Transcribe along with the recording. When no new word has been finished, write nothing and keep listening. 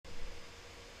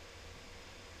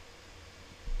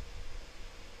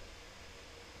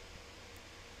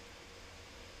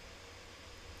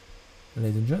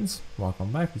Ladies and gents,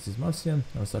 welcome back. This is Marcian,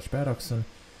 or such Paradoxon.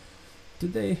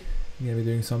 Today, I'm gonna be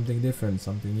doing something different,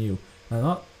 something new. Now,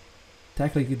 not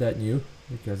technically that new,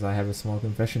 because I have a small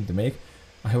confession to make.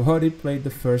 I've already played the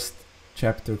first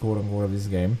chapter, quote-unquote, of this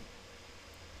game,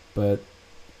 but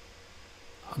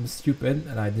I'm stupid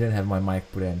and I didn't have my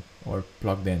mic put in, or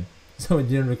plugged in, so it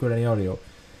didn't record any audio.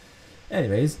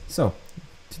 Anyways, so,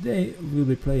 today we'll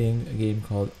be playing a game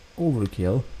called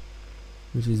ULTRAKILL,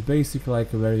 which is basically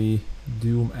like a very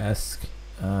Doom-esque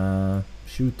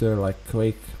shooter, like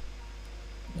Quake,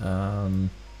 Unreal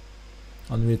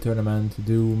Tournament,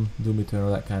 Doom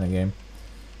Eternal, that kind of game.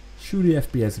 Shooty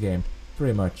FPS game,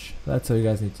 pretty much. That's all you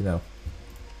guys need to know.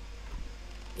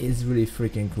 It's really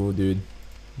freaking cool, dude.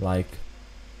 Like,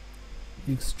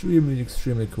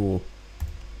 extremely cool.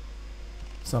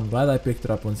 So I'm glad I picked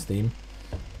it up on Steam,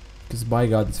 because by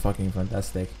God, it's fucking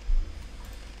fantastic.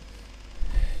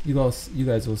 You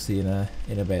guys will see in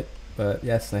a bit. But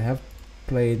yes, I have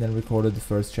played and recorded the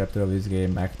first chapter of this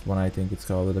game, Act 1 I think it's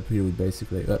called, the prelude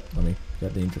basically. Let me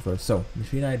get the intro first. So,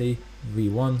 Machine ID,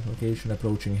 V1, location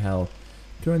approaching hell.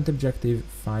 Current objective,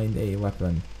 find a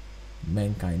weapon.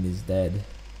 Mankind is dead.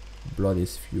 Blood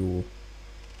is fuel.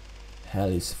 Hell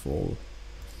is full.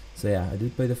 So yeah, I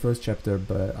did play the first chapter,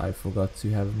 but I forgot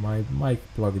to have my mic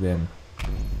plugged in.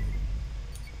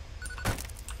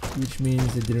 Which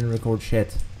means it didn't record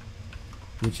shit.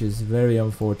 Which is very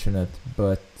unfortunate,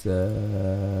 but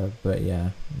yeah,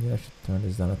 maybe I should turn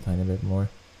this down a tiny bit more.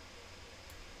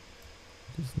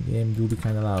 This game do be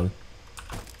kind of loud.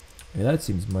 Yeah, that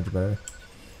seems much better.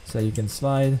 So you can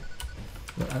slide.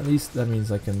 Well, at least that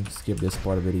means I can skip this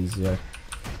part a bit easier.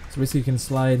 So basically you can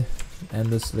slide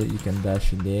endlessly, you can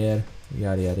dash in the air,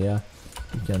 yada yada yada.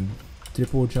 You can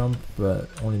triple jump, but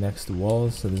only next to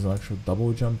walls, so there's no actual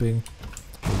double jumping.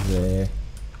 There's a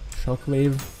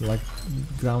shockwave, like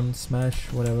ground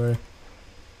smash, whatever.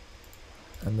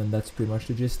 And then that's pretty much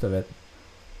the gist of it,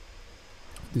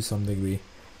 to some degree.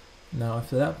 Now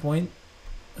after that point,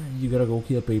 you gotta go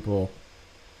kill people.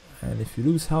 And if you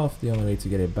lose health, the only way to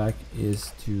get it back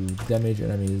is to damage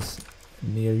enemies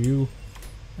near you.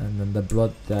 And then the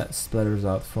blood that splatters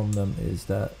out from them is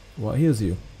that what heals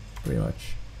you, pretty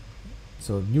much.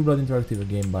 So, New Blood Interactive, a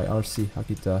game by RC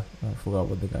Hakita. I forgot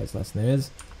what the guy's last name is.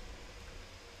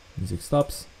 Music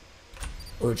stops.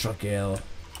 ULTRAKILL.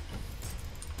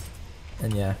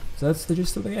 And yeah, so that's the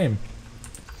gist of the game.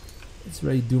 It's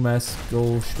very Doom-esque,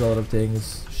 go shoot a lot of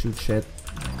things, shoot shit,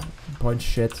 punch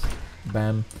shit,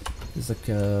 bam. There's like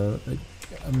a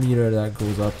meter that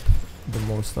goes up the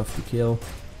more stuff you kill,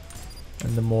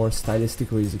 and the more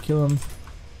stylistic ways you kill them.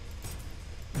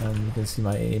 And you can see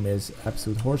my aim is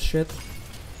absolute horse shit.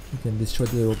 You can destroy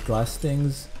the little glass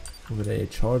things with a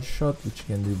charge shot, which you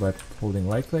can do by holding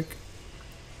right click.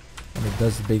 And it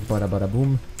does big bada bada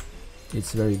boom.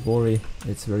 It's very gory,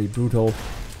 it's very brutal,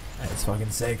 and it's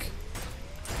fucking sick.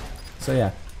 So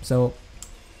yeah, so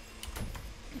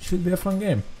it should be a fun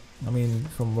game. I mean,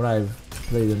 from what I've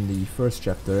played in the first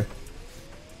chapter,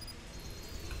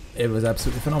 it was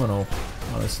absolutely phenomenal,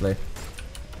 honestly.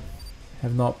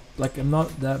 I'm not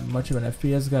that much of an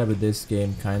FPS guy, but this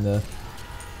game kinda,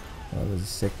 that was a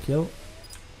sick kill.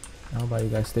 How about you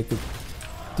guys take a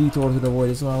detour to the void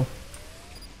as well?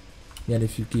 Yeah, and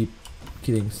if you keep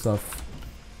killing stuff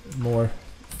more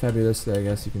fabulously, I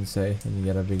guess you can say, and you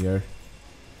get a bigger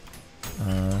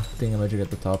thingamajig at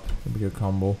the top, a bigger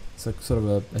combo. It's like sort of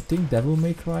a, I think Devil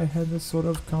May Cry had a sort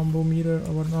of combo meter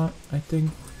or whatnot, I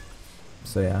think.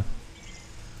 So yeah.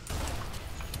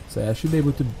 So yeah, I should be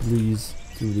able to breeze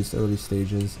through these early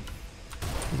stages,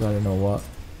 because I don't know what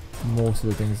most of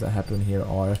the things that happen here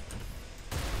are.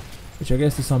 Which I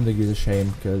guess to some degree is a shame,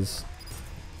 because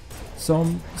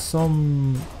some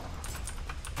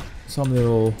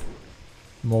little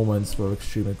moments were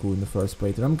extremely cool in the first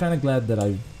playthrough. I'm kind of glad that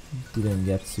I didn't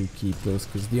get to keep those,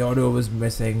 because the audio was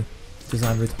missing, because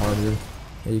I'm retarded.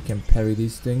 Yeah, you can parry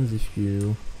these things if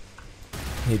you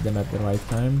hit them at the right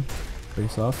time.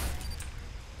 Face off.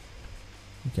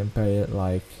 You can parry it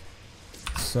like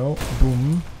so,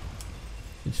 boom,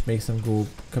 which makes them go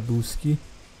kabooski,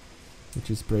 which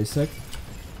is pretty sick.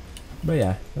 But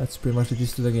yeah, that's pretty much the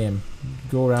gist of the game.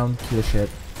 Go around, kill shit,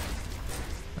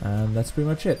 and that's pretty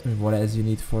much it. What else you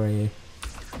need for a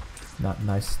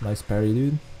nice parry,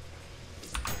 dude?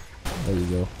 There you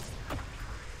go.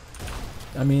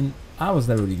 I mean, I was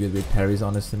never really good with parries,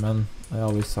 honestly, man. I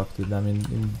always sucked with them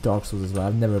in Dark Souls as well.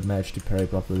 I've never managed to parry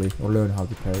properly, or learn how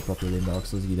to parry properly in Dark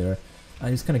Souls either. I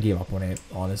just kind of gave up on it,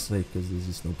 honestly, because there's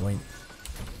just no point.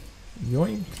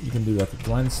 Yoink! You can do like a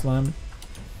blind slam.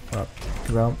 Or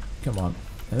ground. Come on.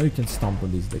 I know you can stomp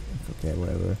on these. Okay,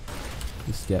 whatever.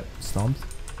 Just get stomped.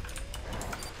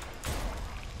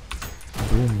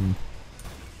 Boom.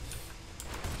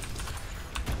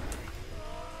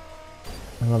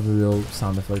 I love the little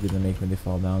sound effect that they make when they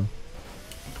fall down.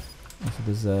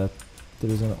 Also,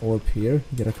 there's an orb here.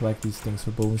 You gotta collect these things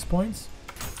for bonus points.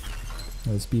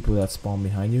 There's people that spawn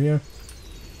behind you here.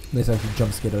 This actually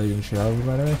jump scare the living shit out of you,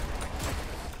 by the way.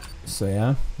 So yeah,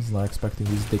 I was not expecting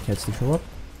these dickheads to show up.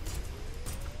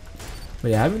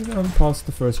 But yeah, I haven't gone past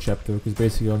the first chapter because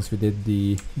basically once we did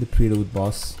the prelude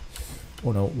boss.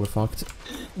 Oh no, we're fucked.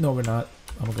 No, we're not.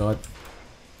 Oh my god.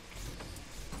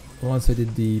 Once I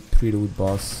did the prelude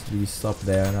boss, we stopped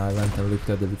there and I went and looked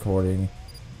at the recording.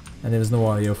 And there was no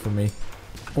audio for me.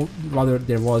 Or rather,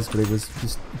 there was, but it was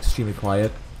just extremely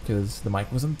quiet because the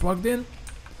mic wasn't plugged in.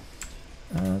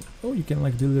 Oh, you can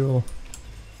like do little...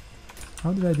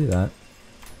 How did I do that?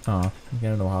 Oh, I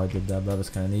don't know how I did that, but that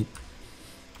was kind of neat.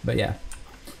 But yeah.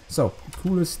 So, the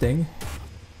coolest thing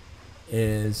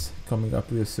is coming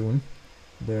up real soon.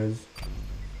 There's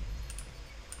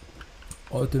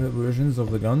alternate versions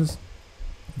of the guns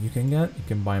you can get. You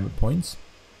can buy them at points.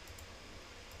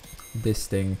 This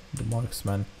thing, the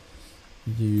marksman,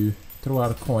 you throw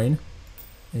out a coin,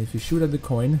 and if you shoot at the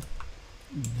coin,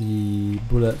 the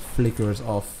bullet flickers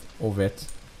off of it,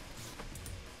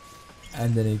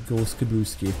 and then it goes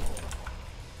kabrooski.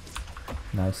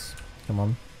 Nice. Come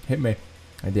on, hit me.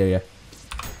 I dare ya.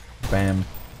 Bam.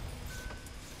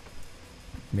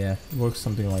 Yeah, it works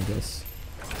something like this.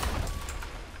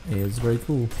 It's very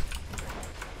cool.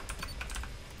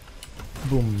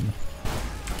 Boom.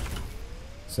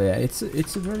 So yeah, it's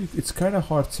kind of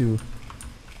hard to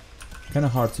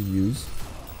use.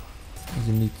 Because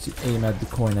you need to aim at the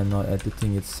coin and not at the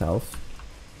thing itself,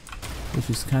 which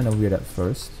is kind of weird at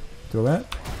first. Throw that.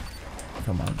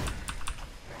 Come on.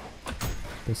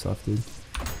 Piss off, dude.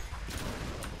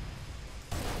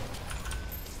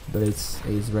 But it's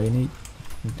very neat.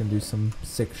 You can do some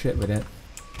sick shit with it.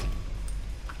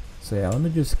 So yeah, let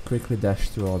me just quickly dash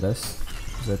through all this,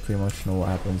 because I pretty much know what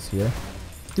happens here.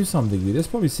 To some degree, there's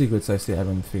probably secrets I still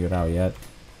haven't figured out yet.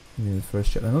 In the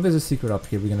first chapter. I know there's a secret up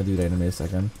here, we're gonna do that in a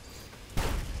second.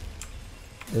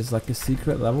 There's like a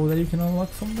secret level that you can unlock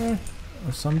from there,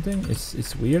 or something.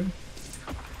 It's weird.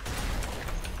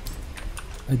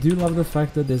 I do love the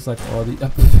fact that there's like all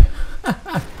the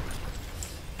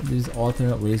these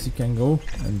alternate ways you can go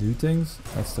and do things.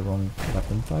 That's the wrong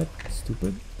weapon type.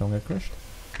 Stupid. Don't get crushed.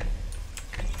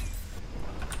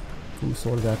 Cool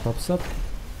sword guy pops up.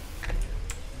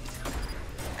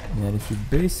 And if you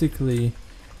basically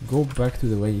go back to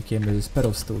the way you came, there's this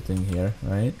pedestal thing here,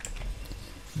 right?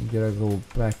 You gotta go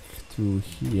back to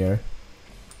here.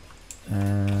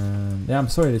 And yeah, I'm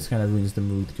sorry this kind of ruins the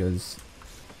mood because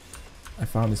I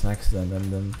found this an accident,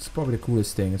 and then it's probably the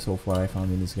coolest thing so far I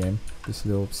found in this game. This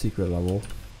little secret level.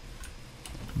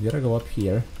 You gotta go up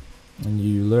here, and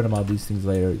you learn about these things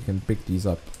later. You can pick these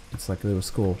up. It's like a little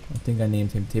skull. I think I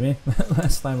named him Timmy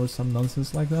last time or some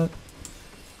nonsense like that.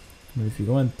 But if you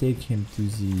go and take him to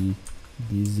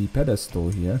the pedestal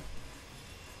here,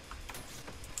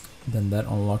 then that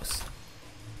unlocks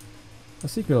a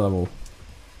secret level.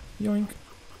 Yoink.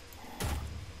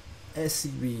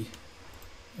 SCB.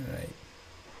 Alright.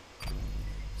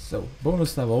 So,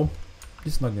 bonus level.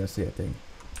 Just not gonna say a thing.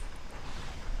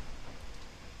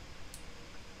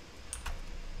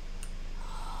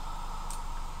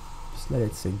 Just let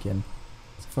it sink in.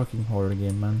 It's a fucking horror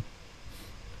game, man.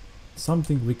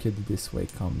 Something wicked this way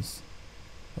comes.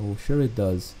 Oh, sure it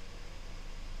does.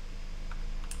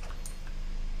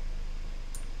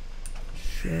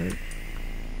 Sure.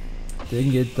 I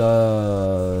think it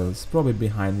does. Probably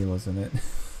behind me, wasn't it?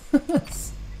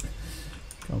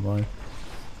 Come on.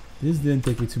 This didn't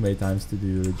take me too many times to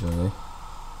do originally.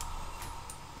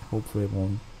 Hopefully it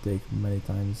won't take many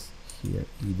times here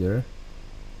either.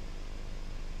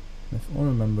 If I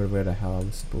remember where the hell I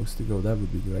was supposed to go, that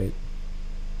would be great.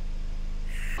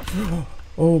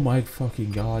 Oh my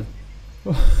fucking god.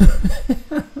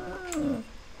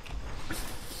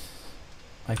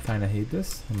 I kinda hate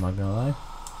this, I'm not gonna lie.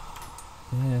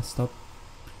 Yeah, stop.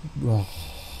 Oh,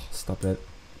 stop it.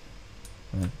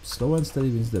 Slow and steady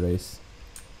wins the race.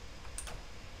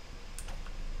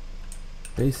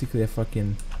 Basically a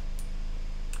fucking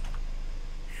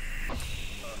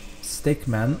stick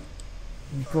man.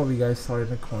 You probably guys saw it in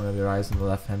the corner of your eyes on the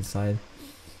left hand side.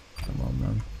 Come on,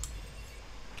 man.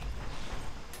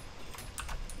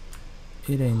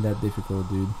 It ain't that difficult,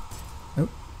 dude. Oh,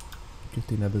 good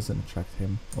thing that doesn't attract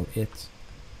him or it.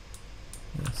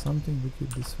 Yeah, something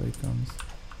wicked this way comes.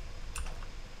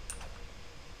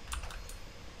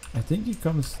 I think he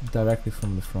comes directly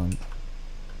from the front.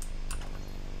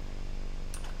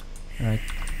 Alright.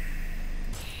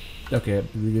 Okay,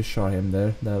 we just shot him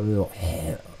there. That little...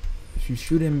 If you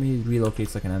shoot him, he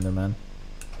relocates like an Enderman.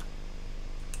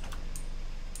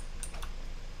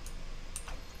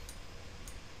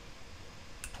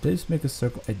 Did I just make a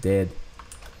circle? I did.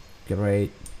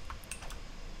 Great.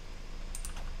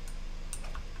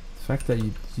 The fact that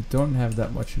you don't have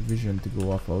that much vision to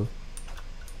go off of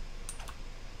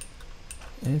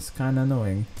is kinda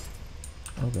annoying.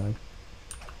 Oh god.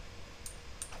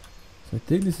 So I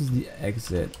think this is the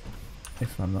exit,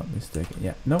 if I'm not mistaken.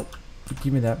 Yeah, nope.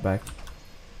 Give me that back.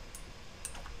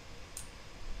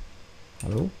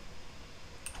 Hello?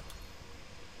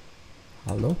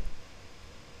 Hello?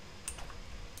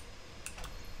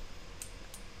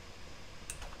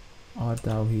 Art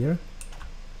thou here?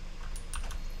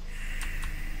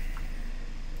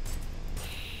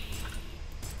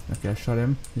 Okay, I shot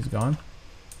him. He's gone.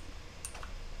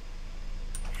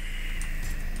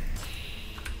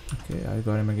 Okay, I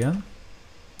got him again.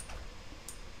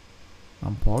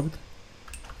 I'm pogged.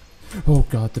 Oh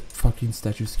god, the fucking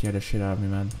statue scared the shit out of me,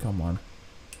 man. Come on.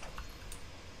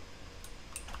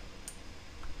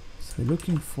 So we're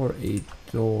looking for a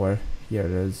door. Here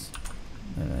it is.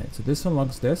 Alright, so this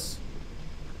unlocks this.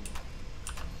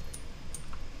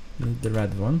 Need the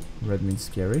red one. Red means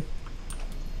scary.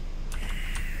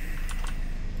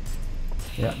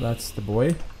 Yeah, that's the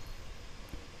boy.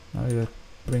 Now we gotta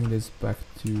bring this back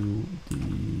to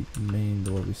the main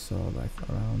door we saw, like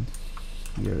around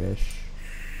here-ish.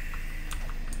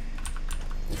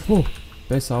 Oh!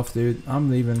 Piss off, dude. I'm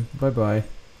leaving. Bye-bye.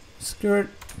 Skirt!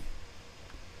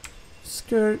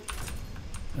 Skirt!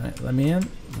 Alright, let me in.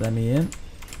 Let me in.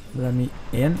 Let me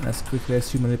in as quickly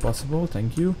as humanly possible.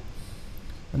 Thank you.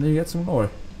 And then you get some more.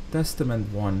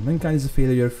 Testament 1. Mankind is a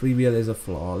failure, free will is a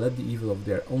flaw. Let the evil of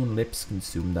their own lips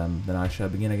consume them. Then I shall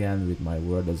begin again with my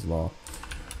word as law.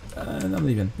 And I'm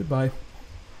leaving. Goodbye.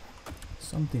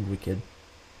 Something wicked.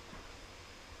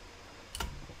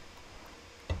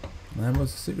 That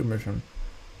was a secret mission.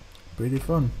 Pretty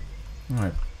fun.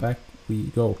 Alright, back we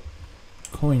go.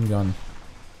 Coin gun.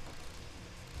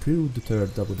 Prove the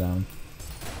third double down.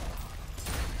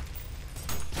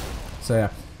 So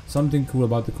yeah. Something cool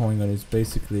about the coin gun is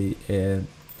basically if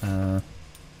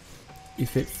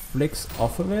it flicks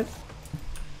off of it,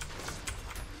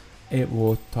 it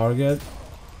will target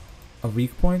a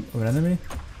weak point of an enemy.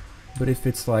 But if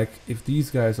it's like, if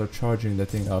these guys are charging the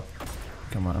thing up,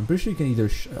 come on, I'm pretty sure you can either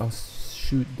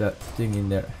shoot that thing in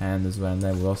their hand as well, and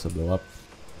that will also blow up.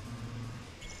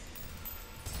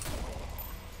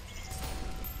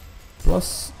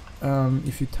 Plus,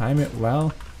 if you time it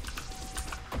well.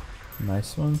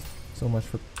 Nice one. So much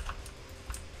for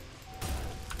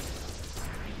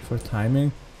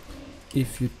timing.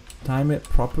 If you time it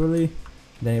properly,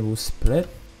 then it will split.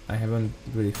 I haven't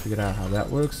really figured out how that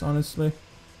works, honestly.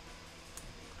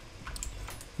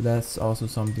 That's also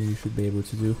something you should be able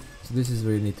to do. So this is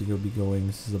where you need to be going.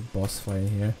 This is a boss fight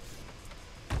here.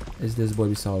 Is this boy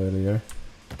we saw earlier?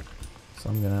 So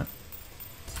I'm gonna...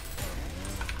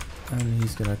 And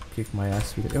he's gonna kick my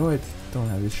ass with it. Oh, I don't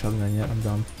have this shotgun yet. I'm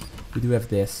dumb. We do have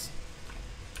this.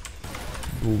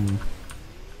 Boom.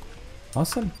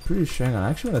 Also, I'm pretty sure. Hang on,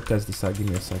 I actually want to test this out. Give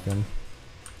me a second.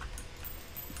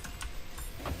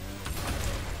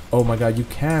 Oh my god, you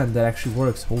can. That actually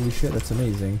works. Holy shit, that's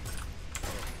amazing.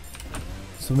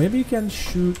 So maybe you can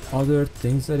shoot other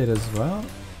things at it as well.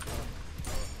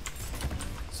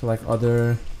 So like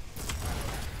other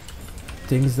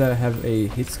things that have a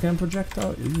hit scan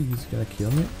projectile. Ooh, he's gonna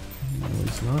kill me. No,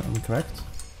 he's not. I'm correct.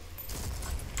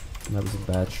 That was a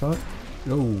bad shot.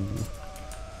 Oh,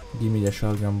 give me the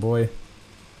shotgun, boy.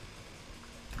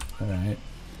 Alright.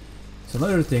 So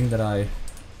another thing that I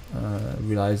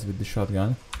realized with the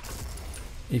shotgun,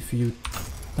 if you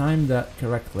time that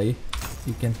correctly,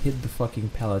 you can hit the fucking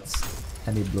pellets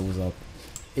and it blows up.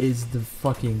 It is the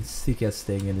fucking sickest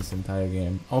thing in this entire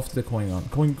game. After the coin gun.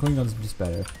 Coin gun is just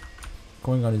better.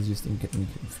 Coin gun is just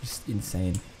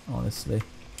insane, honestly.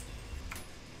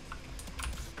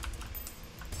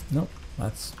 Nope,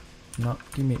 that's not.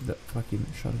 Give me the fucking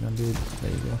shotgun, dude.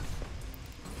 There you go.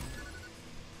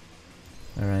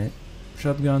 Alright,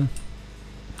 shotgun.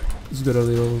 Let's got a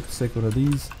little sick one of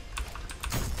these.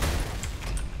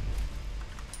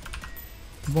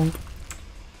 Bonk.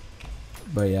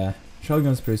 But yeah,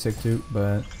 shotgun's pretty sick too,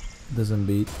 but doesn't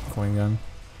beat coin gun.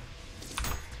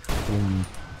 Boom.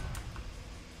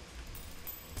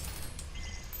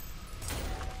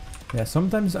 Yeah,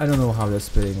 sometimes I don't know how the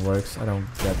splitting works. I don't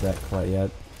get that quite yet.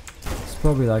 It's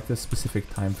probably like a specific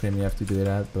time frame you have to do it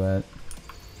at, but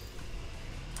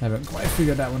I haven't quite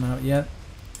figured that one out yet.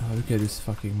 Oh, look at this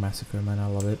fucking massacre, man. I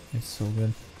love it. It's so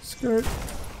good. Skirt.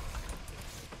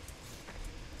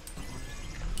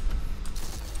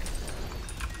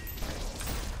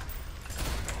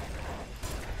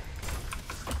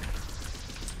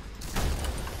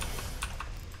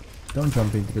 Don't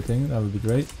jump into the thing, that would be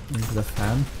great. Into the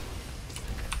fan.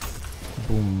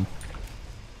 Boom.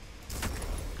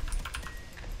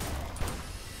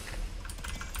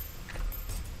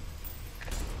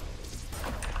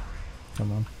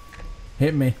 Come on.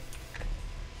 Hit me.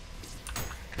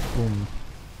 Boom.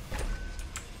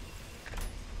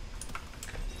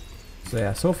 So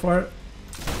yeah, so far...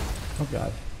 Oh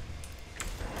god.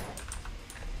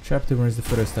 Chapter 1 is the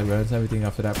furthest I've read. Everything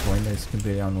after that point is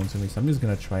completely unknown to me, so I'm just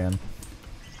gonna try and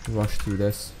rush through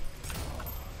this.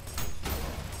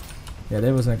 Yeah,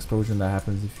 there was an explosion that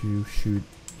happens if you shoot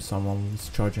someone who's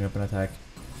charging up an attack.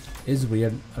 It's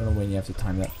weird. I don't know when you have to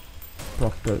time that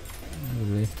properly.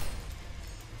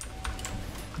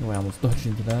 Oh, I almost dodged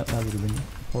into that. That would have been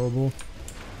horrible.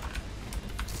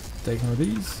 Take one of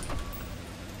these.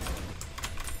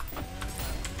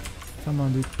 Come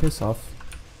on, dude. Piss off.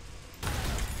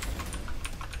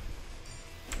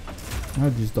 I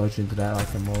just dodged into that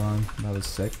like a moron. That was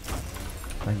sick.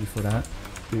 Thank you for that.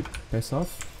 Dude, piss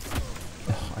off.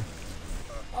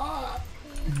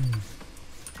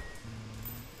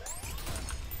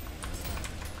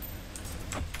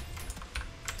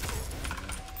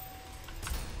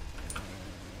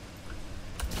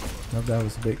 Well, that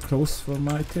was a bit close for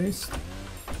my taste.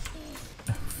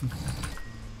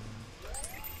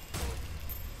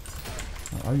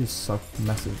 I just sucked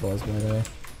massive balls by the way.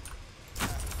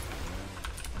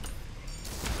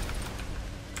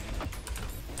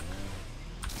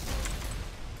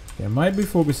 Okay, I might be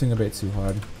focusing a bit too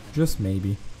hard. Just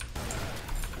maybe.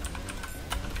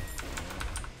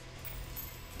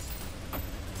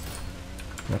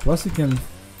 Yeah, plus you can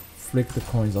flick the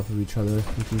coins off of each other,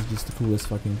 which is just the coolest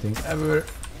fucking thing ever.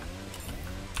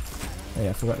 Oh yeah,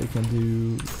 I forgot you can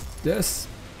do this.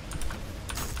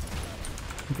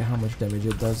 Look at how much damage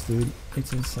it does, dude.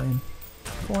 It's insane.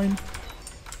 Coin.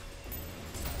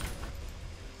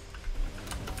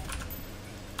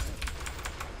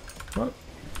 What?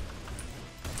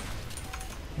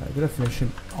 Right, gotta finish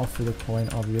him off with a coin,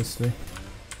 obviously.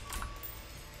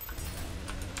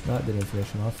 That didn't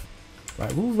finish him off.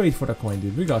 Right, we'll wait for the coin,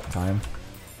 dude. We got time.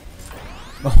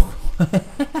 Oh.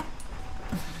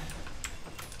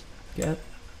 Get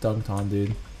dunked on,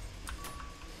 dude.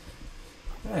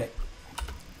 Right.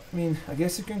 I mean, I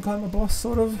guess you can call him a boss,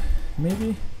 sort of.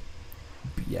 Maybe.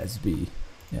 BSB.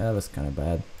 Yeah, that was kind of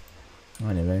bad.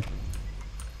 Anyway.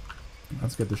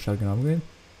 Let's get the shotgun upgrade.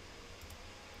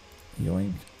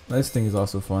 Yoink. This thing is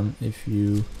also fun. If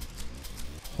you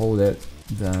hold it,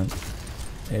 then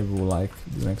it will like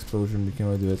do an explosion. You can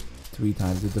only do it 3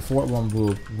 times. The fourth one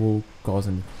will cause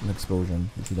an explosion,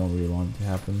 which you don't really want to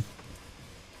happen.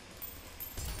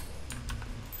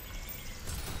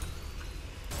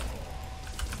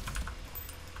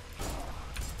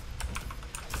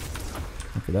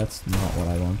 Okay, that's not what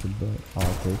I wanted, but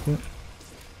I'll take it.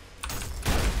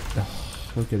 Oh,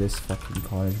 look at this fucking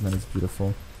carnage, man, it's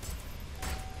beautiful.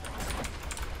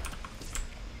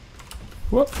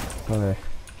 Whoop! Okay.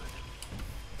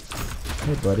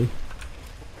 Hey, buddy.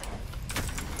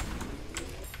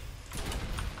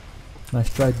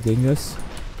 Nice try, dingus.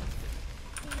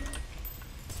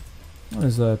 Oh,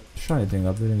 there's a shiny thing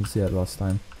up. We didn't see that last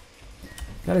time.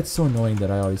 God, it's so annoying that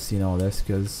I always seen all this,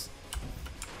 because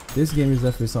this game is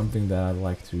definitely something that I'd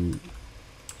like to...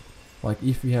 Like,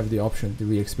 if we have the option to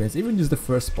re-experience, even just the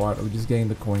first part of just getting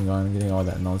the coin gun and getting all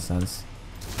that nonsense.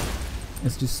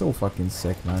 It's just so fucking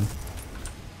sick, man.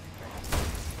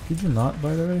 Could you not,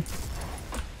 by the way?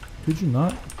 Could you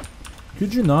not?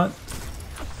 Could you not?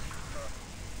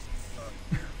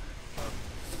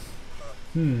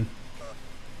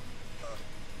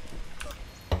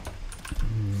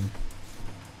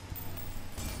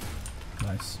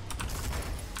 Nice.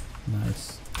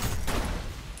 Nice.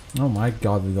 Oh my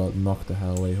god, we got knocked the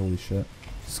hell away, holy shit.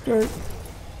 Skirt.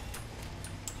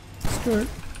 Skirt.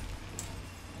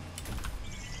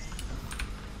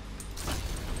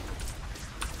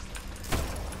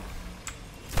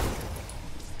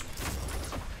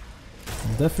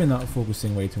 I'm definitely not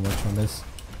focusing way too much on this.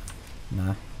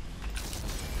 Nah.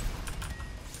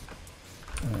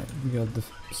 Alright, we got the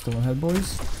stone head,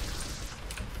 boys.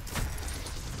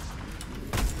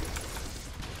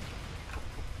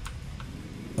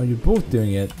 Oh, you're both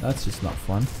doing it. That's just not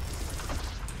fun.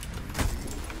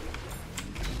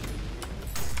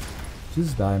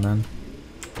 Just die, man.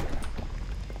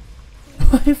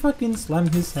 I fucking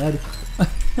slammed his head.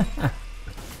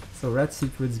 So red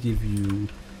secrets give you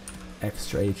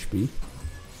extra HP.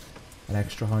 An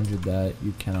extra 100 that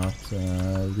you cannot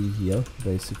re-heal,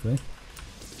 basically.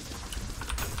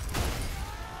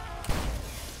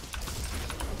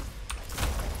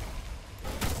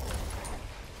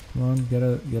 Come on, get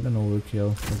an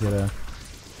overkill. Or get a...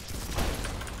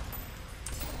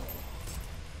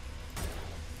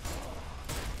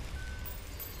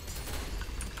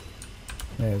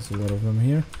 There's a lot of them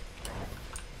here.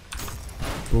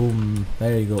 Boom.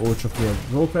 There you go. Ultra kill.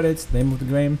 Roll credits. Name of the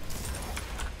game.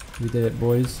 We did it,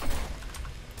 boys.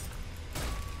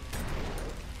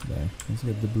 There. Let's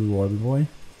get the blue orby boy.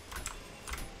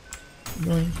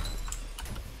 Going.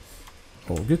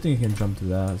 Oh, good thing you can jump to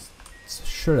that. It's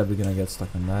sure that we're gonna get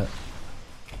stuck on that.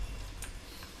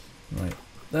 Right.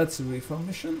 That's a refund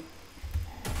mission.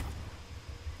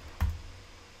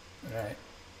 Right.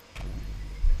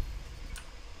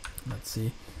 Let's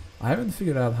see. I haven't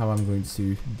figured out how I'm going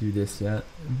to do this yet.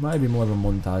 It might be more of a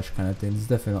montage kind of thing. It's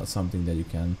definitely not something that you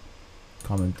can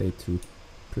commentate through.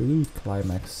 Prelude,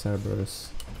 climax, Cerberus.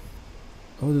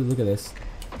 Oh dude, look at this.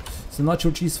 It's a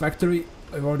nacho cheese factory.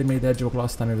 I've already made that joke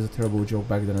last time. It was a terrible joke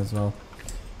back then as well.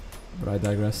 But I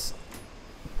digress.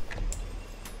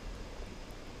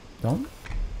 Done?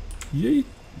 Yeet!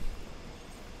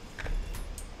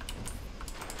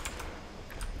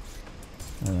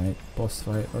 Alright, boss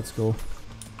fight, let's go.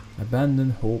 Abandon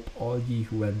hope, all ye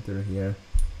who enter here.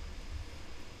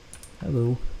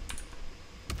 Hello.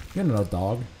 You're not a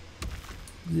dog.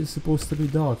 You're supposed to be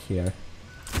dog here.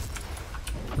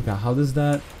 Okay, how does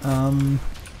that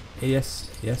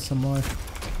ASMR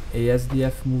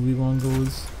ASDF movie one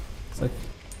goes? It's like,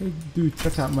 hey dude,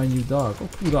 check out my new dog. Oh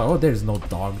cool dog. Oh, there's no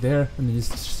dog there. And they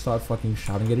just start fucking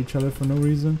shouting at each other for no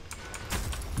reason.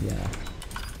 Yeah.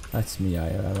 That's me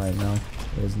IRL right now.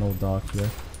 There's no dog here.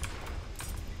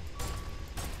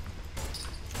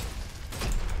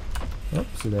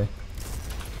 Oops, there.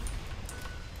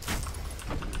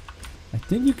 I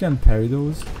think you can parry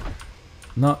those.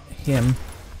 Not him.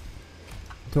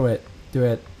 Do it. Do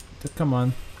it. Come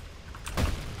on.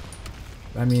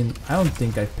 I mean, I don't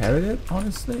think I've parried it,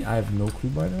 honestly. I have no clue,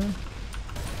 by the way.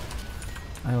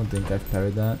 I don't think I've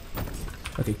parried that.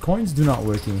 Okay, coins do not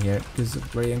work in here because of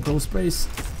very enclosed space.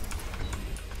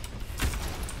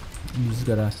 You just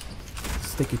gotta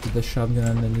stick it to the shotgun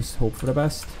and then just hope for the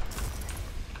best.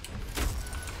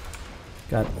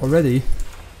 God, already,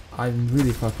 I'm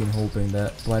really fucking hoping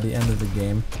that by the end of the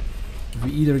game,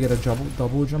 we either get a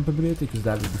double jump ability, because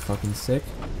that would be fucking sick,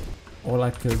 or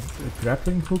like a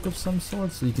grappling hook of some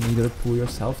sort, so you can either pull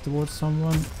yourself towards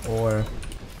someone or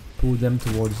pull them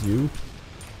towards you.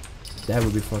 That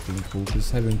would be fucking cool,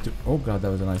 because having to... Oh god,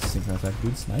 that was a nice synchro attack,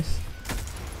 dude, it's nice.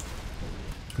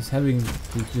 Because having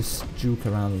to just juke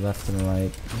around left and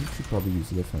right, you should probably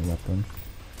use a different weapon.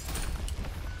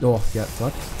 Oh, get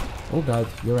fucked. Oh god,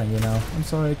 you're angry now. I'm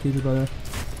sorry, kitty brother.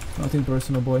 Nothing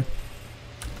personal, boy.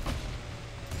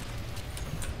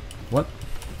 What?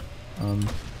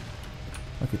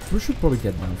 Okay, we should probably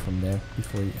get down from there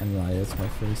before he annihilates my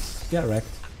face. Get wrecked.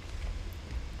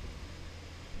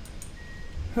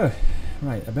 Huh.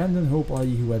 Right, abandon hope all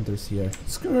ye who enters here.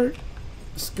 Skirt!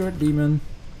 Skirt demon.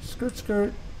 Skirt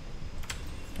skirt.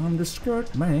 I'm the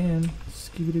skirt man.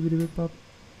 Skibidi-bidi-bip-bop.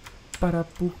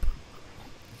 Ba-da-boop.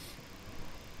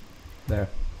 There.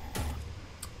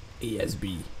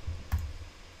 ASB.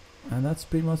 And that's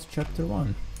pretty much chapter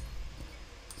 1.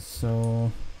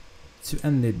 So, to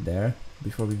end it there,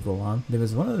 before we go on, there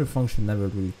was one other function never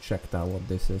really checked out what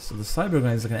this is. So the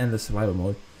cybergrind is like an endless survival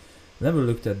mode. Never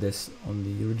looked at this on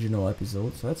the original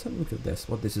episode, so let's have a look at this,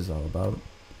 what this is all about.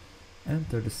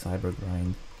 Enter the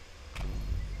cybergrind.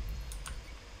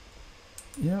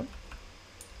 Yep.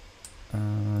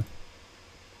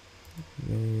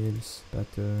 Waves,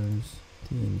 patterns,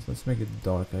 teams. Let's make it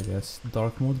dark, I guess.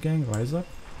 Dark mode gang, rise up.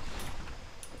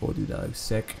 Oh dude, that looks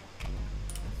sick.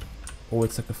 Oh,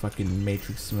 it's like a fucking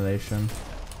Matrix simulation.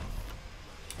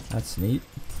 That's neat.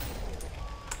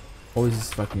 Oh, this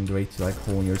is fucking great to like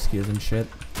hone your skills and shit.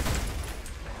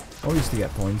 Or just to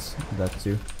get points, that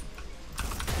too.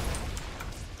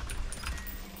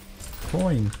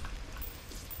 Coin.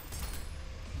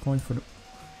 Coin for the...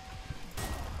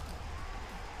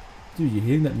 Dude, you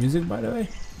hearing that music by the way?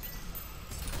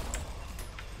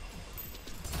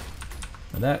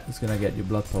 And that is gonna get your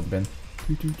blood pumping.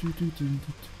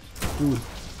 Dude.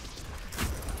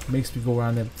 Makes me go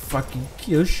around and fucking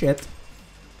kill shit.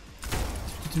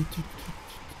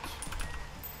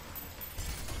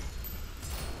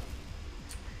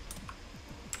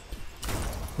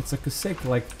 It's like a sick,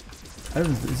 like, I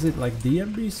don't know, is it like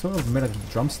DMB sort of made like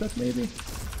drum step maybe?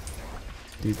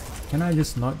 Dude, can I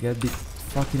just not get the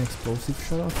fucking explosive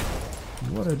shut off?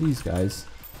 What are these guys?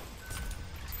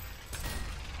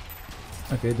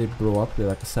 Okay, they blow up, they're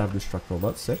like a self-destruct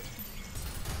robot, sick.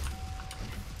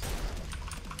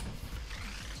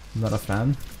 Not a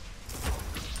fan.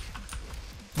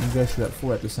 You guys should have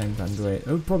 4 at the same time, great.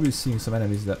 I would probably be seeing some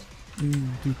enemies that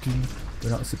we're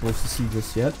not supposed to see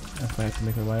just yet. If I have to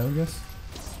make a wild guess.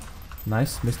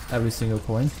 Nice, missed every single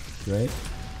coin. Great.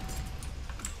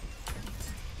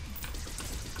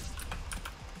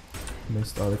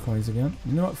 Missed all the coins again.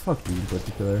 You know what? Fuck you in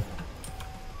particular.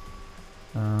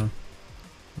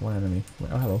 One enemy.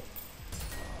 Wait, oh, hello.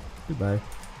 Goodbye.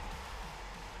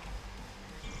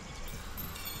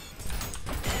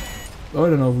 Oh, I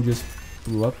don't know who just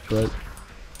blew up, but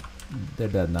they're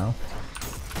dead now.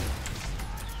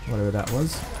 Whatever that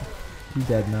was. He's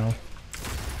dead now.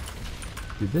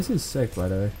 Dude, this is sick, by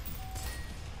the way.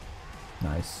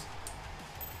 Nice.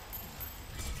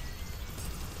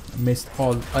 Missed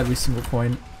every single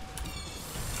coin.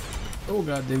 Oh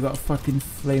god, they've got fucking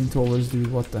flamethrowers,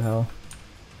 dude. What the hell?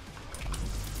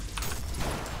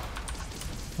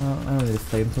 I don't need a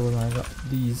flamethrower. I got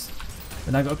these,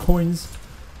 and I got coins.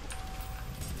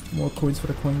 More coins for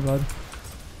the coin blood.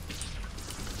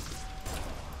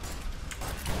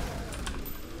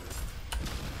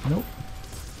 Nope.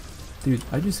 Dude,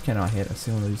 I just cannot hit a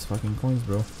single of these fucking coins,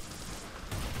 bro.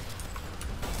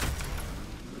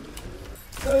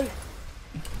 Hey.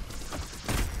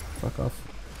 Fuck off.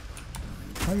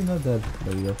 How are you not dead?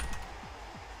 There you go.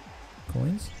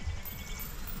 Coins?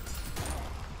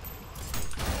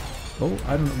 Oh,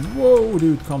 I don't know. Whoa,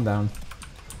 dude, calm down.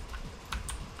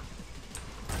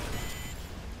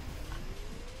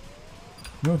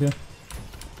 You okay?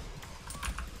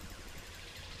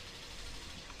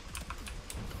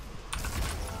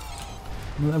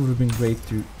 Well, that would have been great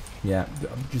to... Yeah,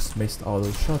 I just missed all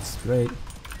those shots. Great.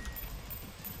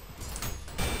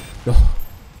 Oh.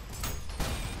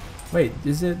 Wait,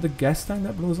 is it the gas tank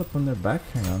that blows up on their back?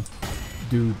 Hang on.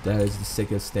 Dude, that is the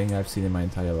sickest thing I've seen in my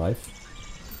entire life.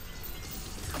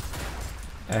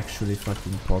 Actually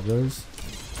fucking poggers.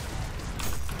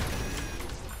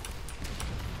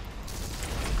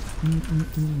 See,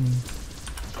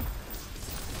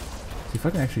 if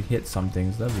I can actually hit some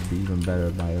things, that would be even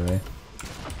better, by the way.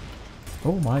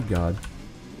 Oh my god.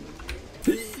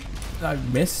 I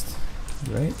missed.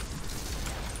 Great.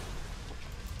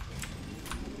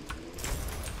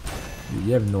 Dude,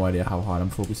 you have no idea how hard I'm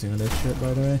focusing on this shit,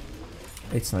 by the way.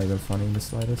 It's not even funny in the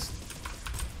slightest.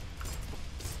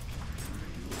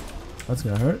 That's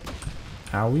gonna hurt.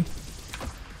 Owie.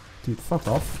 Dude, fuck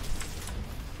off.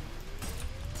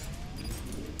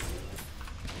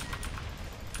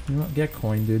 You know what? Get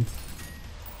coin, dude.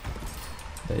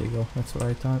 There you go. That's what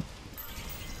I thought.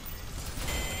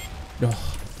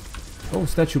 Oh,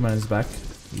 Statue Man is back.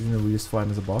 Even though we just fought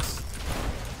him as a boss.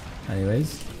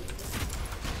 Anyways.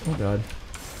 Oh god.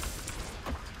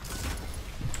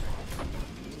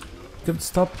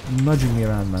 Stop nudging me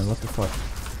around, man. What the fuck?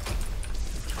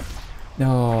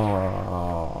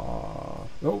 No.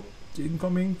 Oh,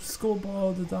 incoming skull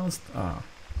ball. The dance. Ah.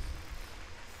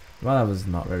 Well, that was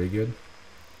not very good.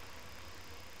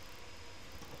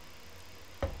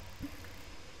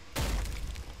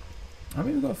 I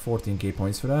mean, we got 14k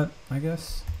points for that, I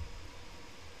guess.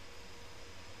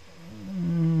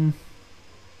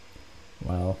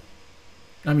 Well,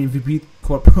 I mean, we beat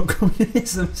corporate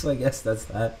communism, so I guess that's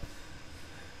that.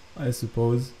 I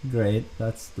suppose. Great,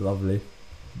 that's lovely.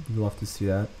 Love to see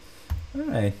that.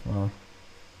 Alright, well,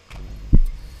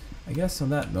 I guess on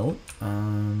that note,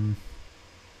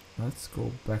 let's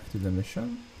go back to the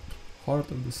mission.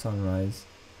 Heart of the Sunrise.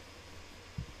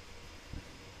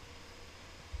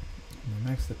 The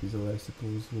next episode, I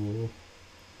suppose, will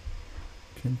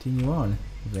continue on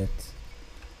with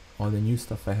all the new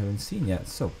stuff I haven't seen yet.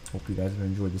 So, hope you guys have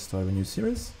enjoyed the start of a new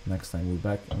series. Next time we'll be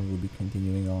back and we'll be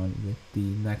continuing on with the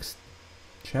next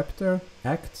chapter,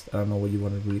 act. I don't know what you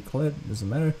want to really call it, doesn't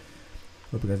matter.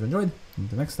 Hope you guys have enjoyed.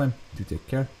 Until next time, do take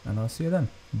care, and I'll see you then.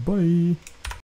 Bye!